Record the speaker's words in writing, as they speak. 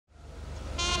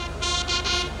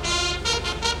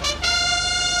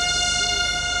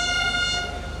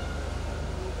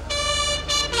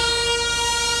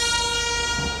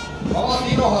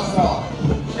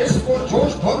हज़रात, इस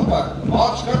पुरजोश धुन पर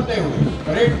मार्च करते हुए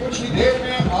परेड कुछ ही देर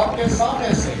में आपके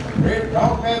सामने से परेड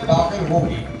ग्राउंड में दाखिल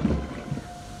होगी।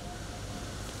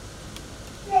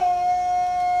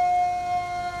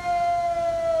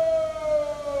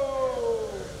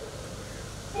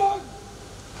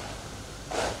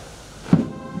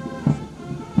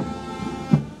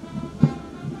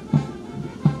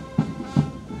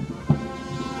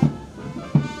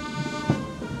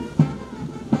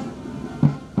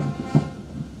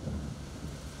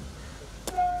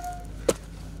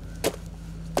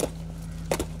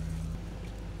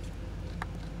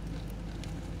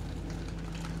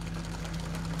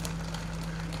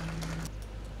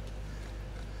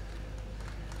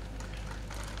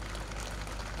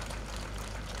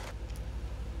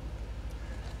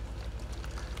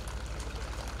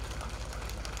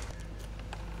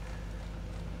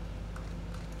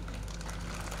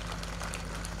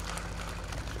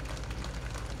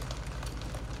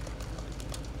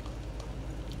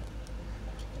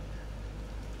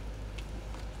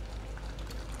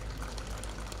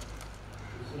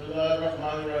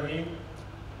 Bismillahirrahmanirrahim.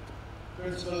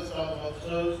 Principal Staff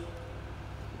Officers,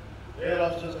 Air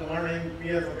Officers Commanding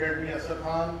PF Academy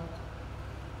ASGHAR,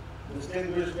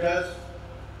 distinguished guests,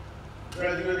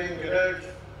 graduating cadets,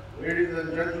 ladies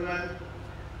and gentlemen,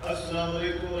 Assalamu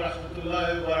alaikum wa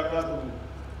rahmatullahi wa barakatuh.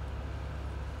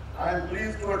 I am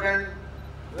pleased to attend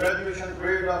graduation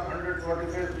parade of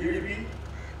 145th GDP,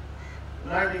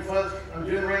 91st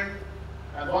Engineering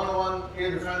and 101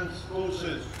 Air Defense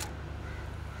courses.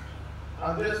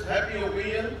 On this happy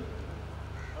occasion,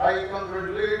 I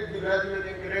congratulate the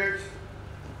graduating cadets,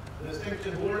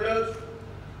 distinction holders,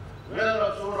 winner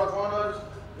of Sword of Honors,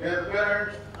 their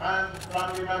parents and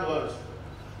family members.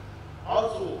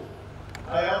 Also,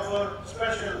 I offer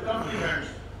special compliments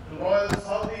to Royal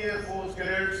Saudi Air Force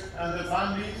cadets and their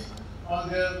families on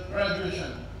their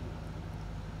graduation.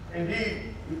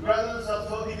 Indeed, the presence of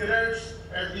Saudi cadets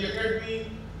at the Academy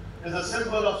is a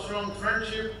symbol of strong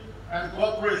friendship and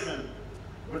cooperation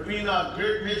between our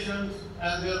great nations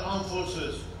and their armed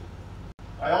forces.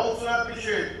 I also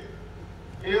appreciate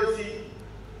AOC,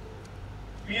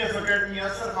 PF Academy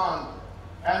ASGHAR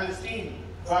and his team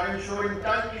for ensuring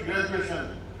timely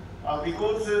graduation of the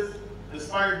courses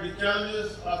despite the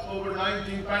challenges of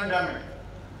COVID-19 pandemic.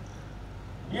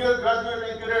 Dear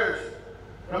graduating cadets,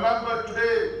 remember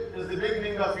today is the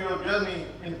beginning of your journey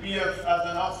in PF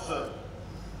as an officer.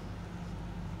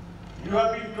 You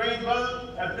have been trained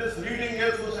well at this leading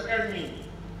Air Force Academy,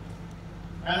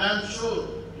 and I am sure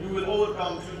you will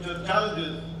overcome future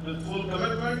challenges with full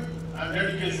commitment and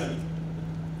dedication.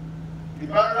 The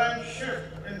paradigm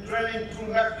shift in training through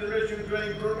next generation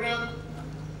training program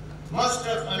must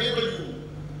have enabled you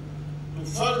to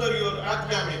further your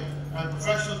academic and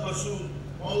professional pursuit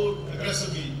more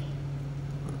aggressively.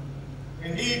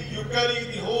 Indeed, you carry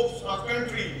the hopes of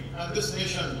country and this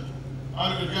nation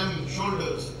on your young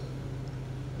shoulders.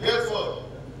 Therefore,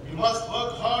 you must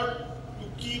work hard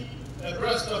to keep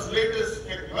abreast of latest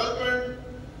development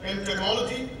in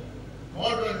technology,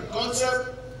 modern concept,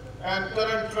 and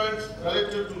current trends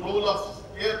related to role of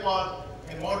air power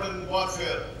in modern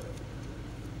warfare.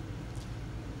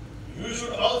 You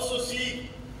should also seek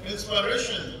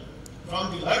inspiration from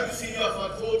the legacy of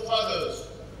our forefathers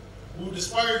who,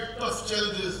 despite tough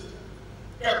challenges,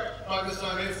 kept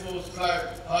Pakistan Air Force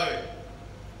flag high.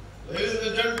 Ladies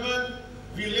and gentlemen,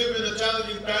 we live in a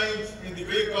challenging times in the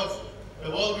wake of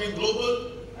evolving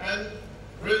global and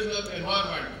regional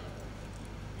environment.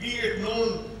 Be it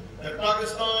known that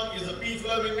Pakistan is a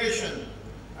peace-loving nation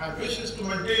and wishes to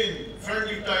maintain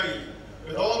friendly ties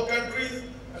with all countries,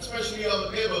 especially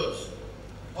our neighbors.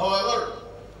 However,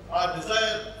 our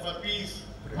desire for peace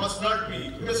must not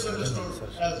be misunderstood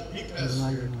as weakness.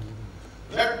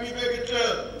 Let me make it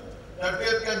clear that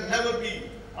there can never be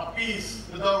a peace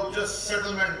without just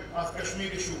settlement of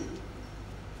Kashmir issue.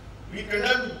 We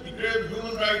condemn the grave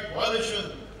human rights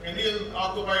violation in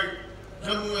Indian-occupied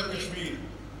Jammu and Kashmir.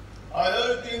 I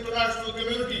urge the international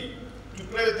community to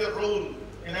play their role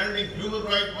in ending human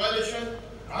rights violation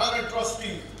and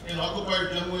atrocities in occupied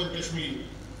Jammu and Kashmir.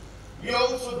 We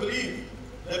also believe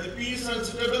that the peace and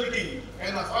stability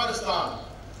in Afghanistan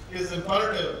is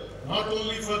imperative not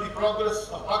only for the progress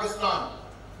of Pakistan,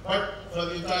 but for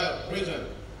the entire region.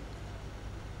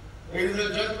 Ladies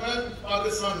and gentlemen,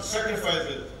 Pakistan's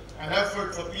sacrifices and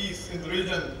effort for peace in the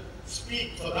region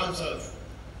speak for themselves.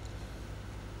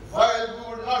 While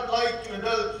we would not like to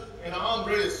indulge in an arms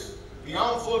race, the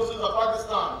armed forces of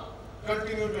Pakistan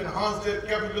continue to enhance their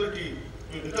capability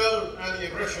to deter any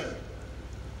aggression.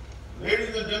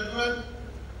 Ladies and gentlemen,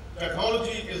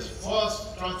 technology is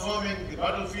fast transforming the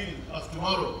battlefield of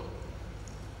tomorrow.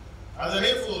 As an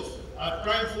Air Force, our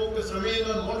prime focus remains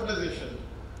on modernization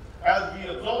as we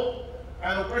absorb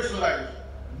and operationalize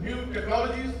new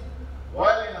technologies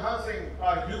while enhancing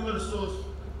our human resource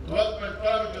development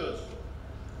parameters.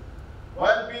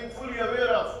 While being fully aware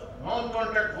of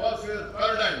non-contact warfare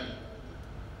paradigm,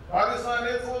 Pakistan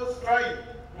Air Force tried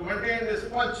to maintain this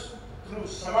punch through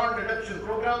smart detection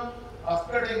program of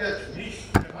cutting-edge niche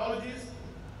technologies,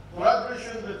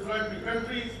 collaboration with friendly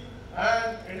countries,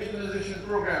 and indigenization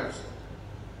programs.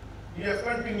 PF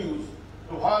continues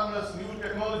to harness new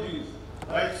technologies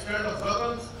like standoff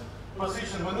weapons,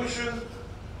 precision munition,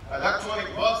 electronic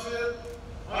warfare,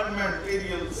 unmanned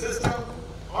aerial system,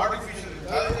 artificial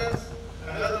intelligence,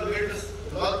 and other latest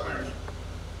developments.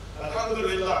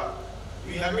 Alhamdulillah,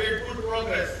 we have made good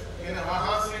progress in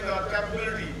enhancing our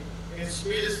capability in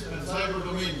space and cyber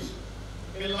domains,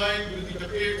 in line with the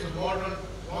decades of modern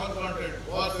non-contact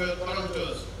warfare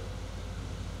parameters.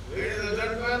 Ladies and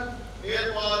gentlemen,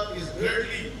 air power is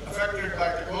greatly affected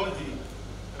by technology,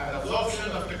 and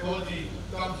absorption of technology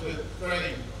comes with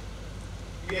training.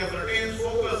 We have retained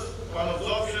focus on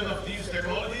absorption of these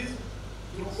technologies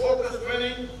through focused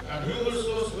training and human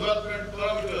resource development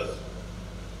parameters.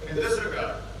 In this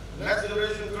regard, Next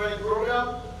Generation Training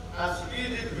Program and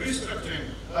strategic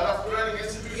restructuring of training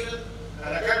institutions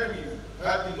and academies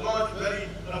have been launched very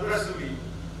aggressively.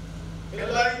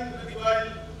 In line with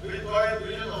the wide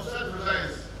vision of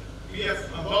self-reliance, we have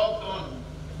embarked on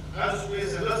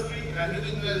aerospace industry and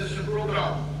indigenization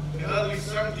program in the early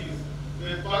 70s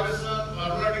with Pakistan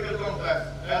Aeronautical Complex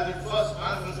as its first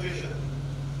manifestation.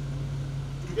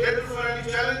 To cater for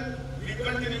any challenge, we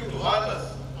continue to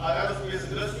harness our aerospace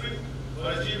industry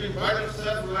for achieving better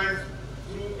self-reliance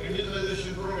through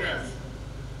indigenization programs.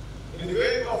 In the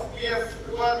wake of PF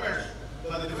requirements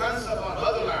for the defense of our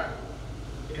motherland,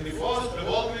 in the fast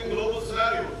evolving global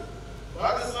scenario,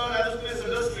 Pakistan aerospace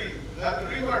industry has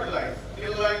been revitalized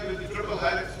in line with the triple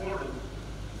helix model.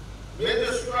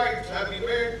 Major strides have been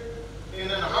made in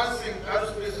enhancing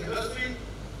aerospace industry,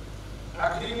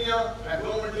 academia, and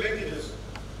government linkages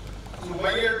through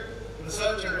myriad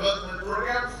research and development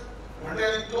programs,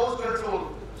 maintaining close control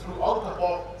through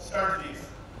out-the-box strategies.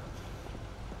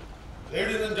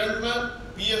 Ladies and gentlemen,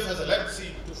 PF has a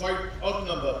legacy to fight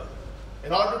outnumber.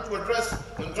 In order to address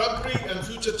contemporary and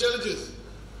future challenges,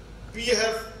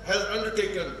 PF has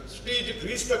undertaken strategic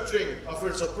restructuring of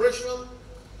its operational,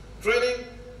 training,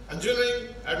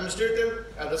 engineering, administrative,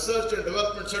 and research and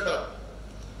development setup.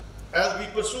 As we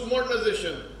pursue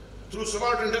modernization through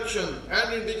smart induction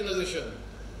and indigenization,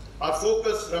 our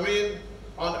focus remains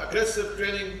on aggressive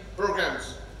training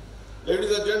programs.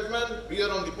 Ladies and gentlemen, we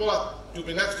are on the path to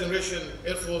be next generation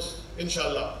Air Force,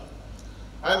 inshallah.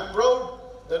 I am proud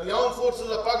that the armed forces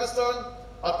of Pakistan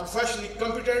are professionally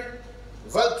competent,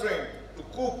 well-trained to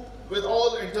cope with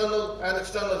all internal and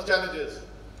external challenges.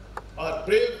 Our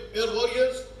brave air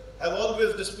warriors have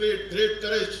always displayed great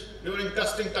courage during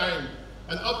testing time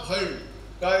and upheld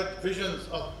guide visions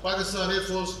of Pakistan Air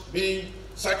Force being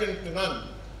second to none.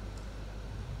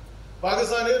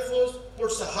 Pakistan Air Force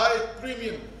puts a high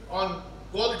premium on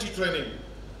quality training.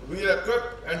 We are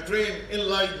equipped and trained in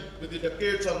line with the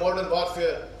decades of modern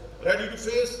warfare, ready to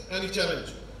face any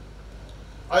challenge.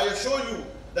 I assure you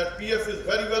that PF is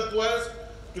very well poised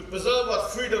to preserve our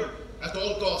freedom at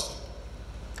all costs.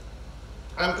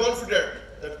 I am confident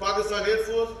that Pakistan Air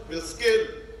Force will scale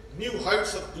new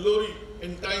heights of glory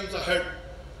in times ahead.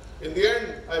 In the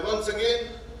end, I once again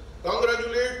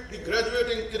congratulate the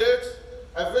graduating cadets.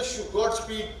 I wish you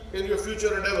Godspeed in your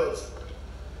future endeavors.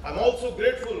 I'm also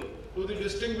grateful to the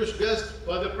distinguished guests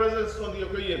for their presence on the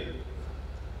occasion.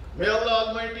 May Allah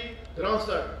Almighty grant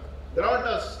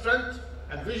us strength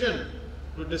and vision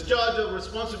to discharge our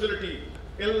responsibility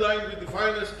in line with the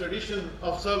finest tradition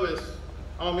of service.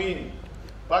 Ameen.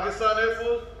 Pakistan Air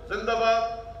Force,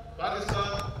 Zindabad,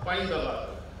 Pakistan, Paindabad.